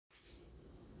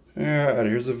Alright,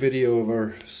 here's a video of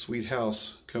our sweet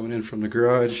house coming in from the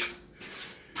garage.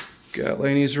 Got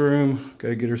Lainey's room,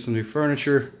 gotta get her some new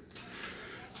furniture.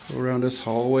 Go around this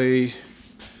hallway.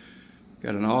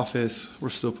 Got an office, we're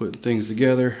still putting things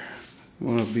together. I'm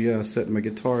gonna be setting my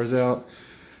guitars out.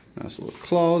 Nice little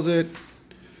closet.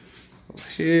 Over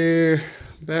here,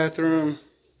 bathroom.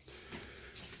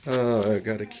 I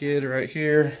got a kid right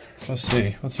here. Let's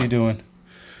see, what's he doing?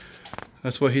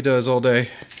 That's what he does all day.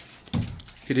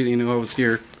 He didn't even know I was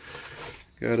here.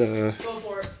 Got Go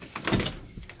for it.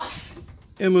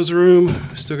 Emma's room.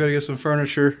 Still gotta get some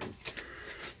furniture.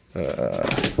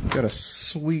 Got a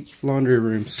sweet laundry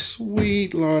room.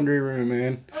 Sweet laundry room,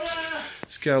 man.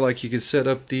 It's got like you could set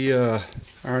up the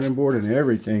ironing board and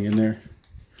everything in there.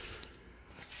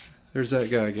 There's that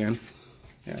guy again.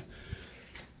 Yeah.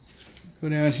 Go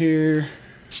down here.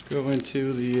 Go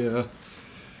into the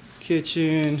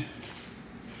kitchen.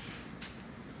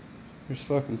 There's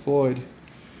fucking Floyd.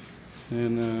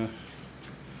 And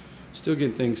still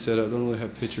getting things set up. Don't really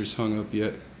have pictures hung up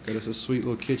yet. Got us a sweet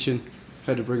little kitchen.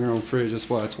 Had to bring our own fridge, that's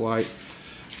why it's white.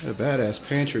 Got a badass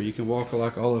pantry. You can walk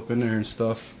like all up in there and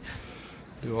stuff.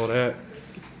 Do all that.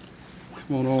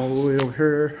 Come on all the way over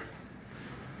here.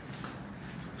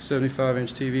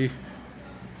 75-inch TV.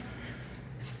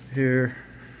 Here,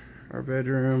 our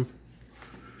bedroom.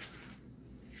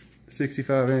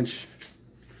 65-inch.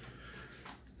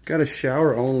 Got a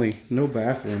shower only, no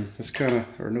bathroom. It's kind of,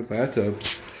 or no bathtub.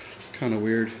 Kind of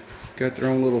weird. Got their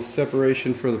own little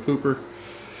separation for the pooper.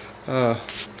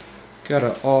 Got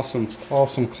an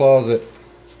awesome closet.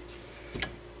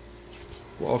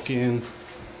 Walk in,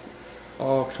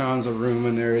 all kinds of room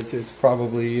in there. It's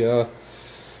probably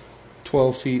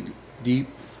 12 feet deep.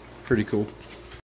 Pretty cool.